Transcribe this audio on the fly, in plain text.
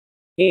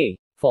A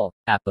for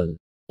apple.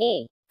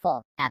 A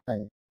for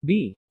apple.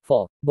 B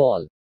for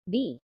ball.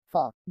 B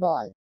for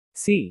ball.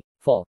 C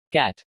for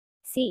cat.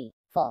 C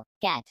for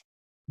cat.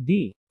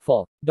 D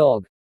for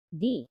dog.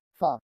 D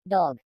for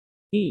dog.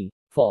 E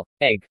for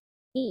egg.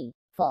 E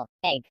for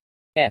egg.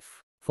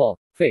 F for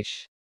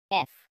fish.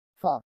 F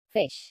for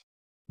fish.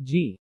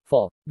 G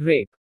for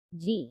grape.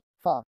 G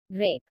for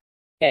grape.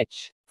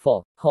 H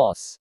for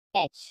horse.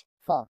 H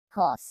for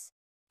horse.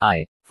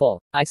 I for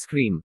ice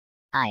cream.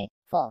 I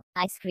for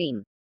ice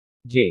cream.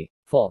 J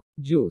for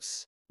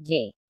juice.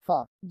 J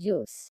for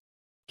juice.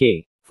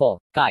 K for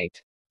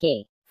kite.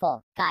 K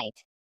for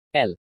kite.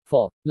 L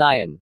for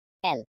lion.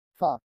 L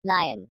for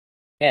lion.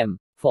 M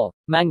for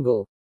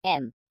mango.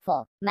 M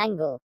for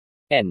mango.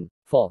 N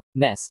for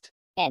nest.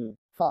 N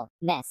for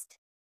nest.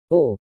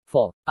 O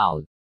for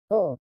owl.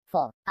 O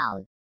for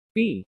owl.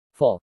 P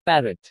for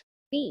parrot.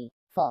 P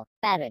for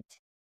parrot.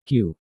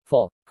 Q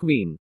for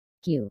queen.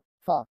 Q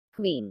for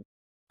queen.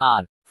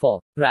 R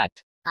for rat.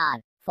 R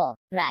for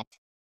rat.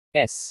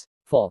 S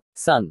for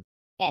sun.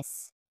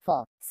 S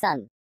for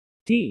sun.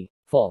 T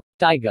for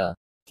tiger.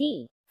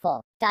 T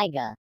for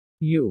tiger.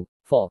 U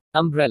for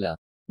umbrella.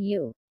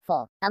 U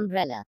for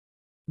umbrella.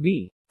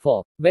 V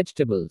for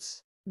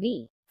vegetables.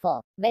 V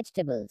for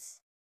vegetables.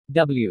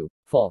 W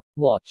for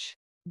watch.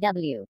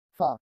 W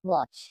for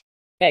watch.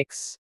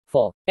 X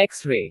for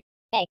x-ray.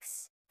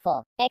 X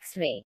for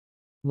x-ray.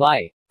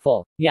 Y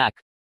for yak.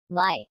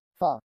 Y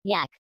for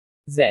yak.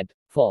 Z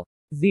for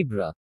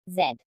zebra.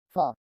 Z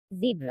for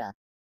zebra.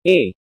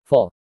 A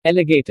for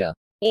alligator.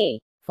 A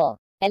for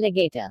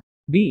alligator.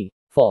 B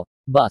for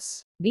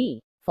bus.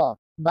 B for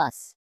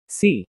bus.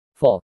 C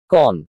for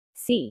corn.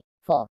 C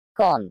for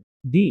corn.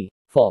 D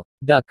for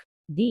duck.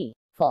 D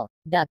for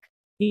duck.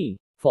 E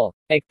for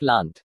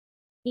eggplant.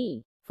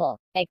 E for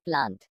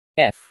eggplant.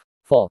 F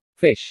for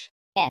fish.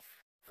 F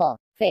for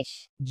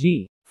fish.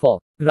 G for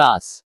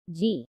grass.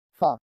 G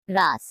for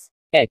grass.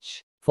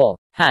 H for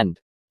hand.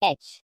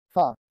 H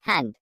for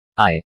hand.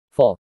 I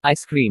for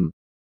ice cream.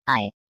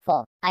 I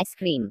for ice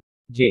cream.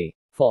 J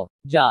for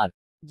jar.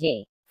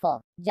 J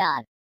for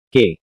jar.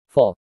 K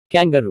for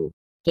kangaroo.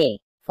 K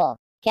for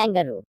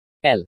kangaroo.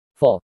 L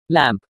for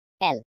lamp.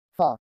 L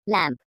for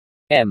lamp.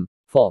 M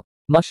for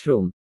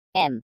mushroom.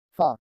 M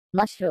for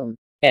mushroom.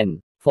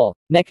 N for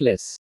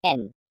necklace.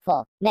 N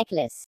for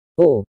necklace.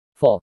 O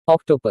for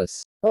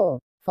octopus. O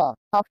for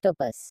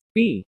octopus.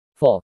 P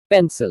for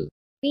pencil.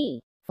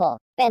 P for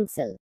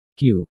pencil.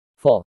 Q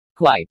for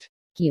quiet.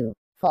 Q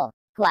for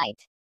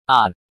quiet.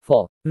 R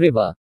for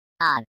river.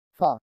 R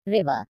for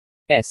river.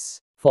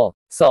 S for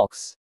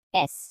socks.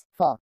 S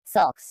for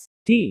socks.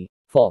 T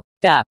for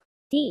tap.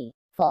 T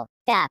for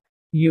tap.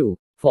 U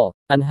for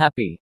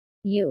unhappy.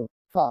 U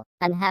for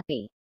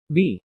unhappy.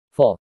 V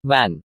for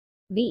van.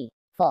 V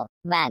for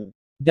van.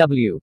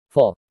 W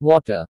for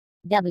water.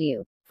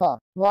 W for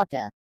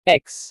water.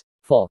 X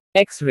for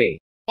x-ray.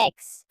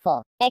 X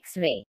for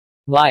x-ray.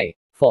 Y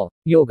for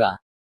yoga.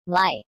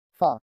 Y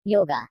for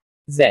yoga.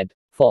 Z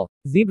for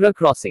zebra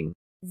crossing.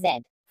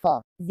 Z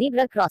for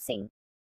zebra crossing.